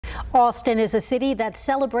Austin is a city that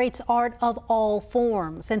celebrates art of all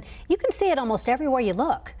forms, and you can see it almost everywhere you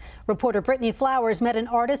look. Reporter Brittany Flowers met an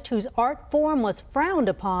artist whose art form was frowned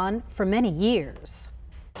upon for many years.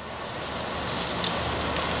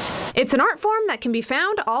 It's an art form that can be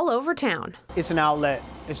found all over town. It's an outlet.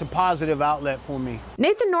 It's a positive outlet for me.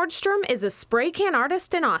 Nathan Nordstrom is a spray can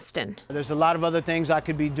artist in Austin. There's a lot of other things I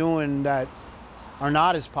could be doing that are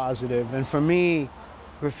not as positive, and for me,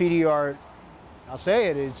 graffiti art, I'll say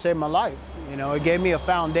it saved my life. You know, it gave me a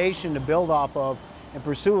foundation to build off of and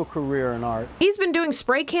pursue a career in art. He's been doing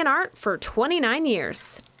spray can art for 29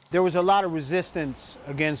 years. There was a lot of resistance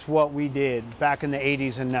against what we did back in the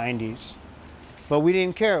 80s and 90s. But we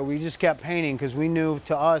didn't care. We just kept painting because we knew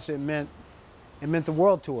to us it meant the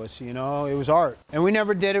world to us, you know, it was art. And we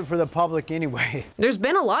never did it for the public anyway. There's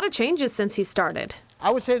been a lot of changes since he started.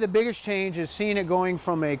 I would say the biggest change is seeing it going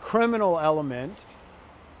from a criminal element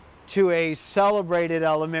to a celebrated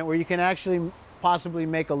element where you can actually possibly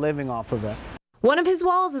make a living off of it. One of his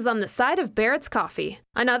walls is on the side of Barrett's Coffee.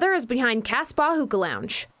 Another is behind Casbah Hookah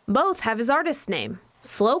Lounge. Both have his artist's name,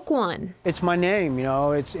 Sloke One. It's my name, you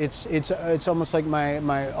know, it's almost like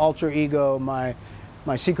my alter ego, my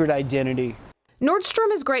secret identity.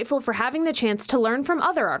 Nordstrom is grateful for having the chance to learn from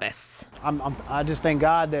other artists. I just thank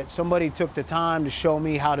God that somebody took the time to show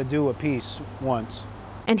me how to do a piece once.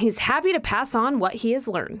 And he's happy to pass on what he has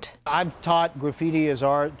learned. I've taught graffiti as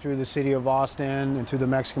art through the city of Austin and through the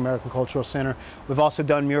Mexican American Cultural Center. We've also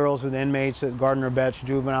done murals with inmates at Gardner Betts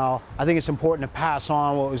Juvenile. I think it's important to pass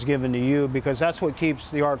on what was given to you because that's what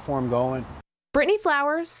keeps the art form going. Brittany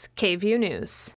Flowers, KVUE News.